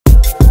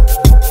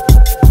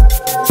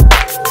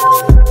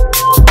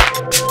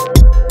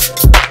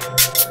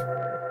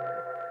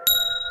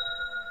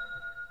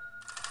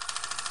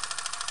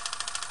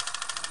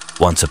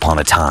Once upon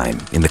a time,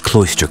 in the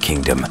Cloister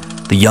Kingdom,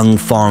 the young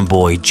farm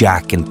boy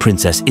Jack and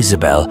Princess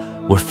Isabel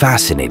were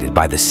fascinated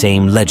by the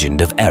same legend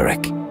of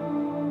Eric.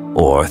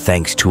 Or,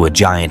 thanks to a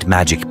giant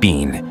magic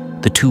bean,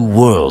 the two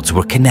worlds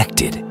were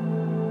connected.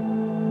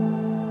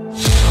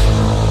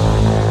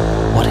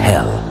 What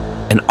hell?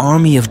 An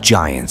army of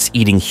giants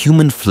eating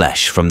human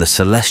flesh from the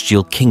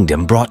celestial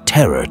kingdom brought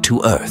terror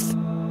to Earth.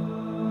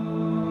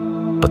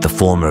 But the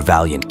former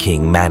valiant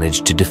king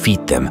managed to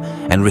defeat them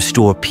and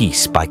restore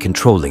peace by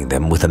controlling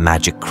them with a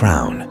magic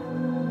crown.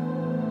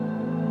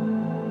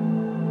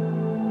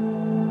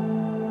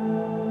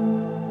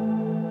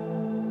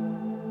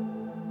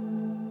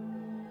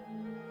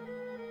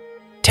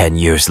 Ten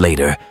years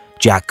later,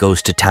 Jack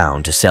goes to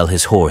town to sell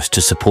his horse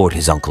to support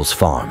his uncle's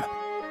farm.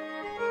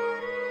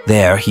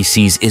 There, he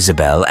sees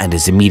Isabel and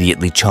is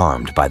immediately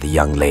charmed by the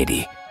young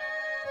lady.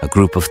 A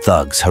group of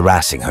thugs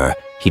harassing her,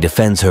 he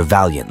defends her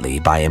valiantly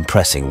by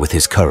impressing with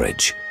his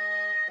courage.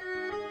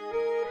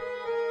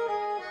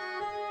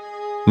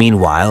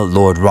 Meanwhile,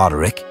 Lord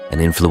Roderick,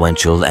 an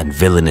influential and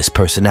villainous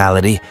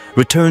personality,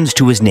 returns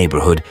to his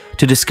neighborhood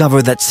to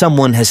discover that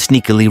someone has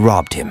sneakily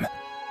robbed him.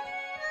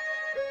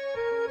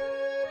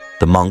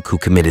 The monk who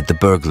committed the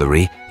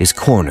burglary is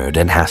cornered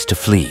and has to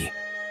flee.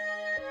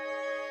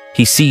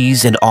 He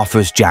sees and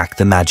offers Jack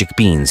the magic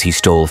beans he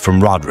stole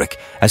from Roderick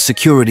as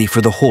security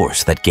for the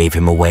horse that gave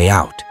him a way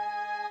out.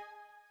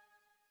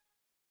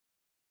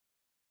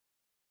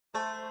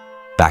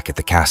 Back at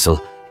the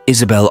castle,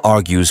 Isabel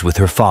argues with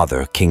her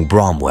father, King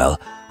Bromwell,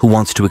 who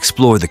wants to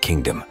explore the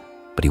kingdom,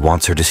 but he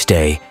wants her to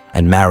stay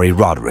and marry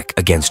Roderick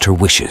against her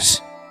wishes.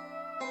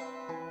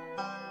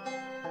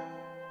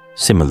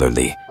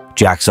 Similarly,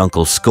 Jack's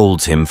uncle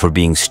scolds him for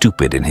being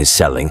stupid in his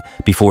selling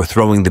before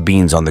throwing the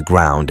beans on the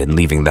ground and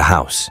leaving the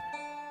house.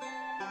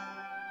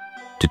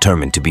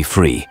 Determined to be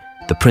free,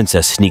 the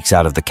princess sneaks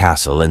out of the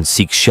castle and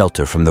seeks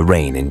shelter from the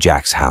rain in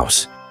Jack's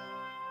house.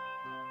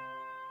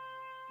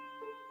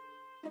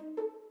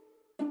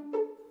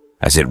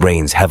 As it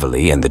rains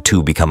heavily and the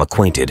two become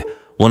acquainted,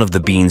 one of the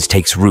beans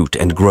takes root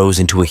and grows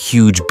into a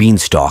huge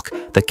beanstalk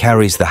that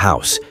carries the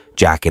house,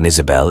 Jack and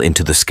Isabel,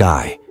 into the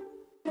sky.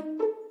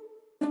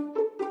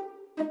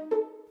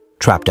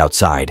 Trapped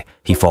outside,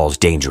 he falls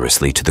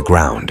dangerously to the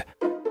ground.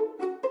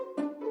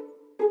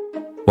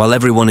 While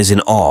everyone is in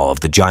awe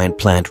of the giant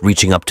plant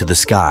reaching up to the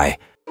sky,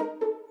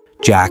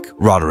 Jack,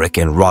 Roderick,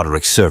 and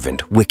Roderick's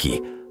servant,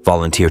 Wiki,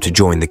 volunteer to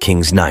join the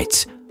king's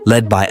knights,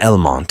 led by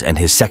Elmont and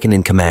his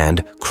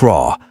second-in-command,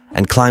 Craw,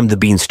 and climb the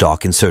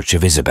beanstalk in search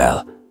of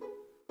Isabel.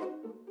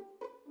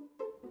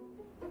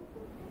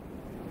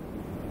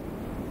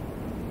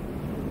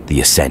 The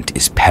ascent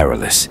is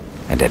perilous,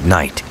 and at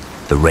night,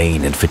 the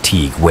rain and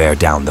fatigue wear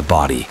down the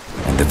body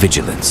and the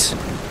vigilance.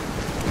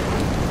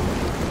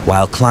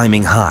 While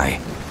climbing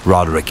high,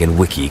 Roderick and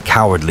Wiki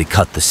cowardly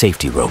cut the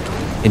safety rope,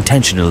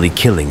 intentionally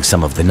killing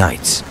some of the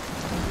knights.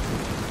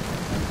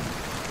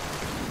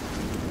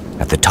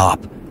 At the top,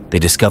 they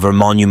discover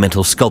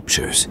monumental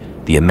sculptures.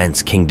 The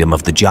immense kingdom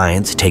of the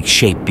giants takes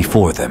shape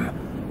before them.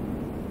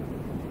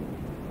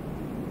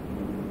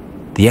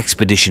 The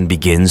expedition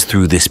begins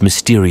through this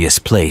mysterious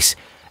place,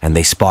 and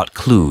they spot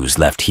clues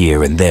left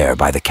here and there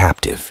by the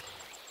captive.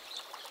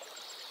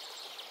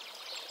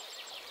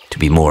 To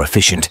be more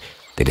efficient,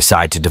 they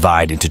decide to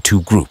divide into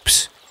two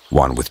groups,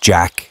 one with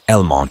Jack,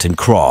 Elmont, and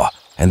Craw,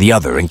 and the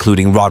other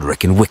including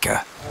Roderick and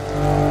Wicca.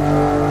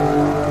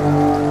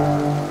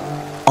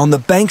 On the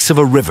banks of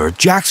a river,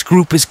 Jack's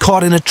group is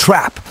caught in a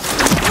trap.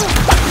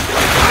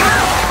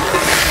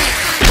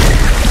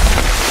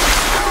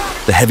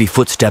 The heavy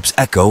footsteps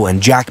echo,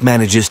 and Jack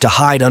manages to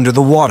hide under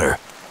the water.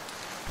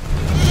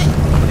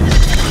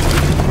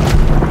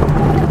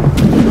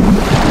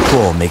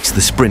 Craw makes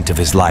the sprint of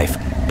his life,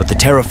 but the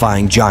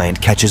terrifying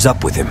giant catches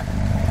up with him.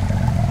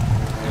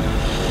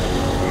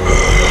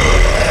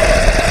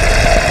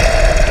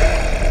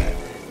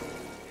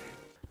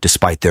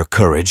 Despite their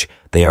courage,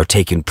 they are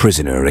taken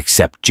prisoner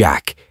except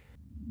Jack.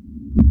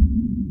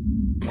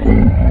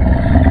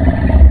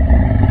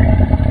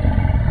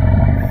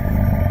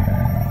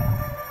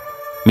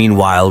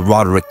 Meanwhile,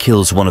 Roderick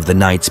kills one of the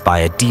knights by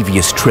a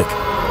devious trick,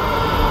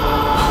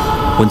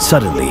 when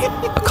suddenly,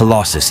 a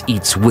colossus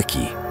eats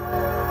Wiki.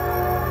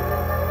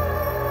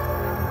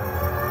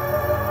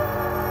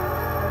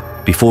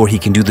 Before he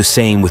can do the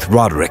same with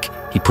Roderick,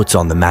 he puts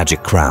on the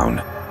magic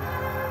crown.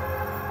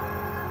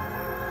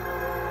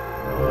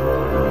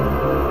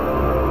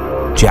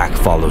 Jack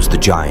follows the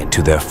giant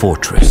to their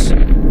fortress,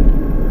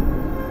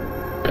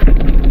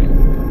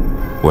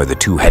 where the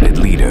two-headed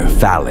leader,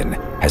 Fallon,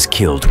 has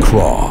killed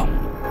Craw.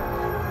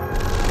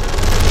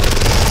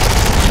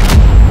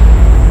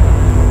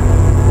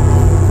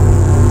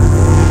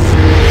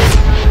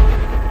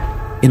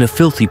 In a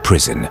filthy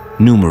prison,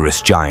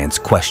 numerous giants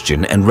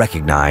question and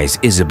recognize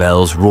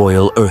Isabel's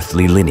royal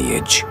earthly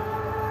lineage.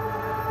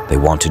 They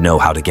want to know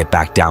how to get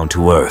back down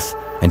to Earth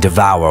and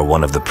devour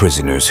one of the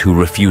prisoners who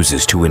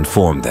refuses to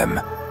inform them.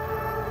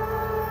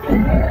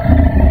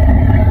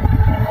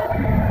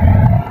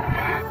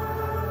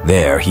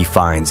 There he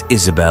finds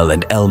Isabel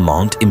and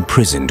Elmont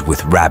imprisoned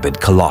with rabid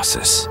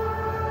Colossus.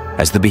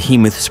 As the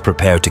behemoths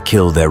prepare to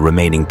kill their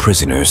remaining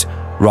prisoners,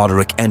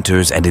 Roderick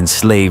enters and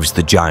enslaves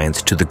the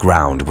giants to the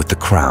ground with the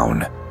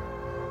crown.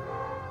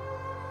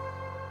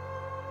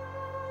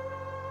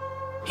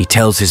 He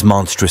tells his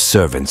monstrous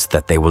servants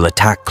that they will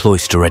attack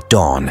Cloister at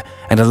dawn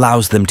and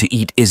allows them to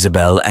eat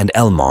Isabel and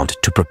Elmont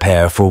to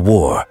prepare for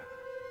war.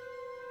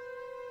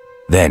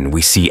 Then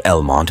we see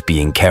Elmont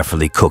being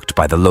carefully cooked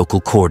by the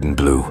local cordon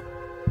bleu.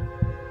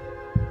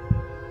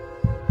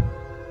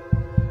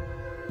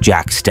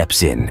 Jack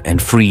steps in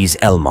and frees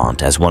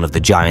Elmont as one of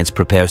the giants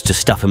prepares to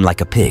stuff him like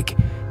a pig.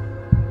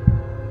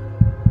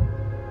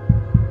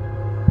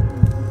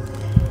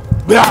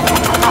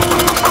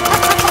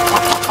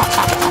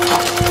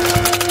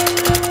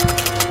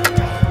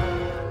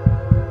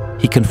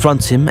 He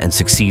confronts him and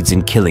succeeds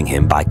in killing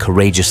him by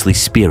courageously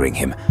spearing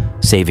him,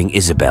 saving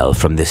Isabel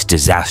from this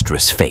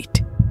disastrous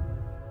fate.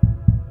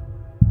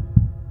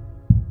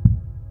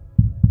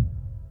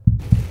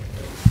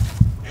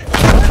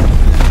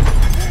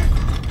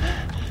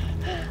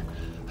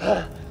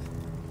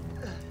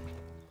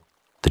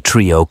 The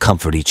trio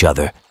comfort each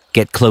other,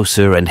 get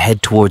closer, and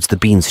head towards the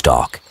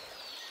beanstalk.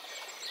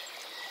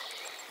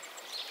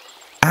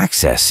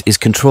 Access is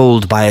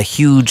controlled by a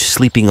huge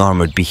sleeping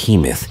armored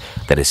behemoth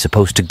that is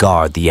supposed to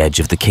guard the edge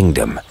of the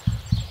kingdom.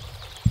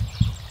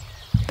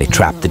 They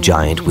trap the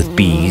giant with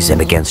bees,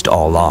 and against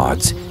all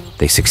odds,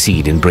 they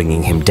succeed in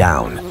bringing him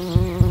down.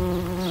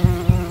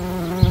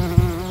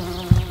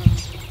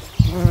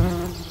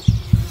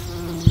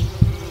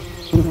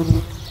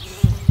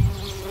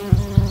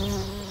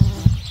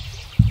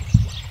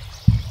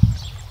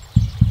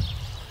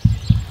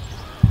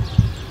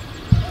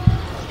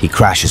 He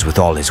crashes with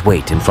all his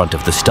weight in front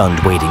of the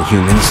stunned waiting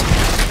humans.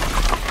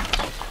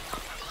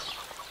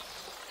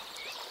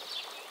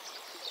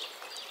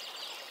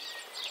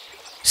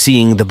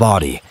 Seeing the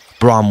body,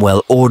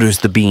 Bromwell orders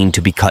the bean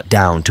to be cut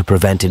down to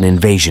prevent an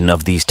invasion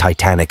of these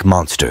titanic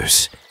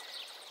monsters.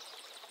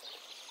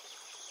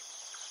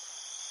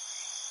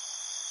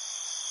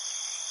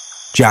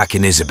 Jack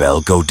and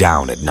Isabel go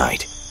down at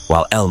night,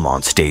 while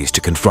Elmont stays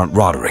to confront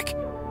Roderick.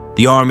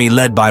 The army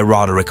led by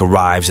Roderick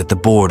arrives at the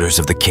borders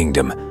of the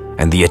kingdom,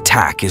 and the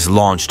attack is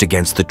launched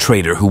against the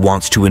traitor who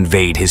wants to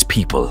invade his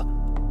people.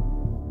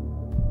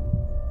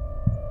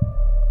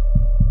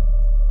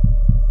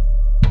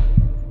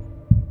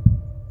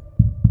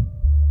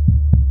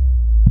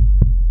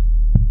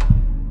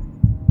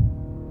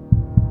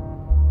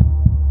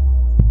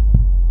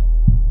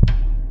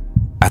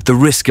 At the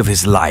risk of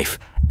his life,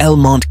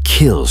 Elmont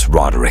kills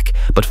Roderick,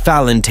 but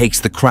Fallon takes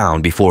the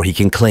crown before he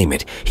can claim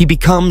it. He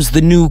becomes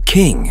the new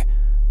king.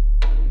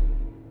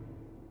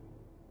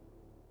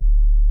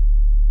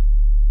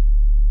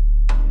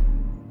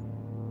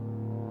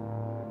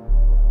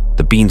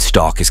 The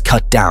beanstalk is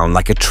cut down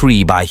like a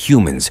tree by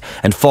humans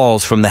and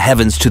falls from the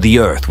heavens to the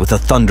earth with a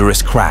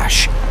thunderous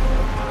crash.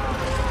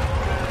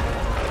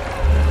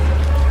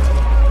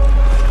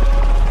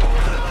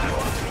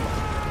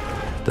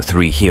 The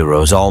three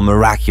heroes all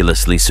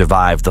miraculously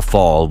survive the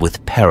fall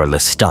with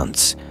perilous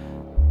stunts.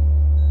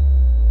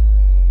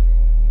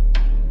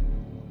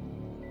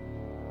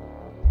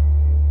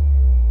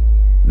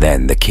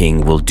 Then the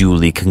king will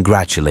duly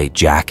congratulate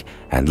Jack,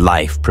 and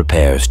life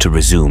prepares to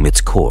resume its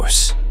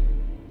course.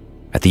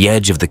 At the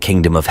edge of the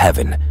kingdom of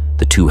heaven,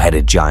 the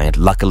two-headed giant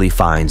luckily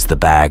finds the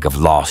bag of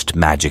lost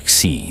magic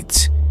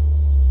seeds.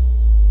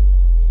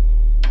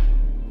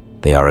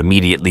 They are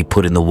immediately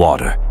put in the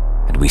water,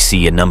 and we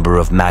see a number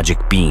of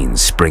magic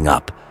beans spring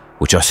up,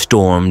 which are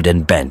stormed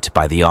and bent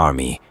by the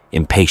army,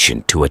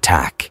 impatient to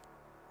attack.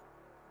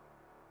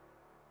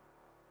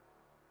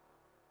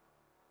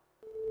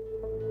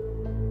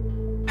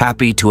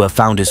 Happy to have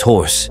found his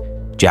horse,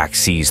 Jack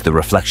sees the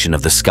reflection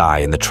of the sky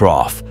in the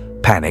trough.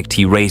 Panicked,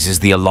 he raises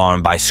the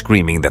alarm by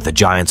screaming that the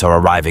giants are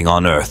arriving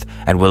on Earth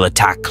and will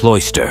attack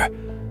Cloister.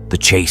 The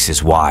chase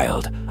is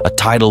wild. A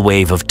tidal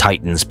wave of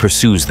titans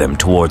pursues them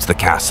towards the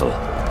castle.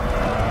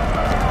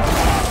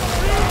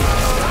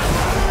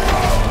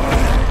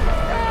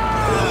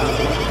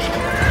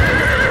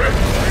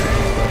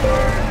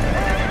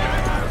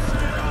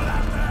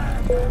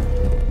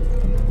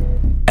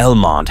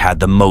 Elmont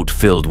had the moat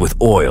filled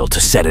with oil to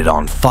set it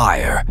on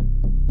fire.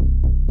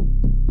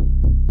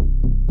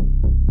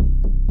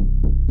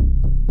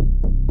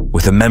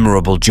 With a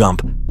memorable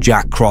jump,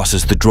 Jack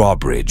crosses the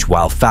drawbridge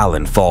while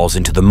Fallon falls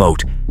into the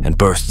moat and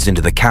bursts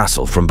into the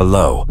castle from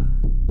below.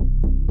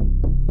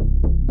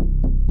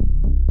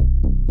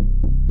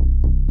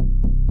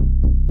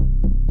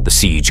 The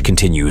siege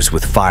continues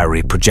with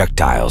fiery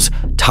projectiles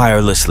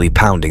tirelessly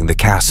pounding the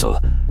castle.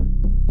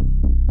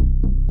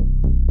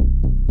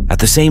 At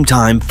the same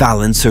time,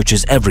 Fallon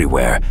searches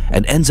everywhere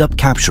and ends up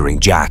capturing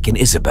Jack and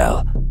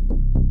Isabel.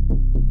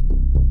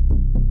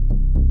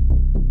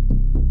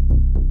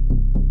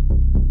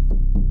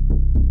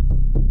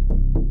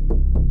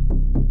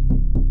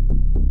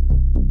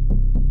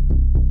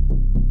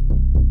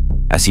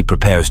 As he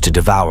prepares to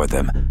devour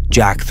them,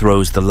 Jack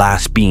throws the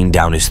last bean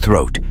down his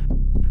throat.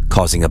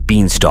 causing a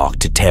beanstalk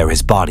to tear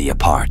his body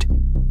apart.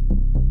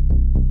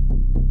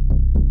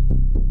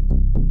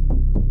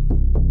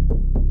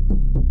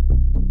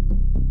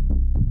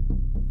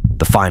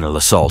 The final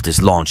assault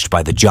is launched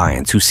by the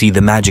giants, who see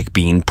the magic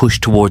bean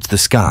push towards the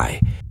sky.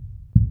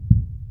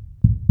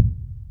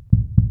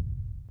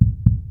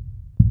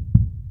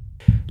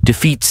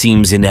 Defeat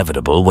seems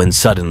inevitable when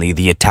suddenly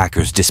the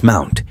attackers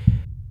dismount.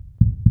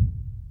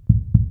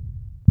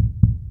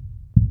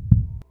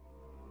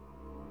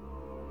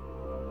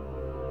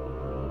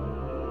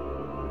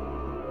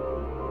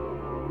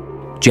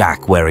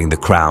 Jack, wearing the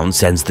crown,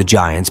 sends the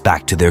giants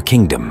back to their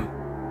kingdom.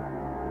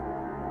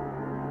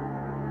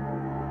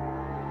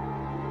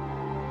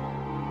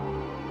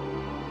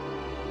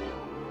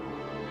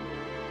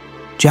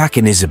 Jack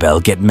and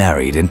Isabel get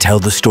married and tell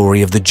the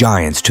story of the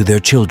giants to their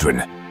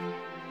children.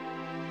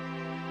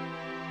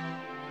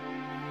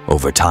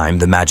 Over time,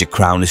 the magic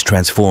crown is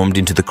transformed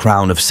into the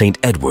crown of St.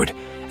 Edward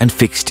and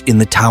fixed in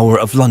the Tower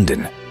of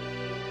London.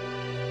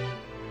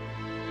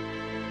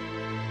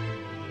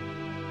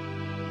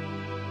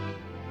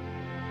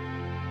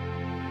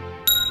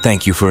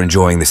 Thank you for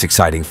enjoying this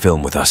exciting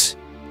film with us.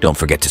 Don't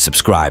forget to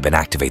subscribe and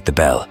activate the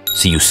bell.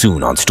 See you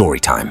soon on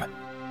Storytime.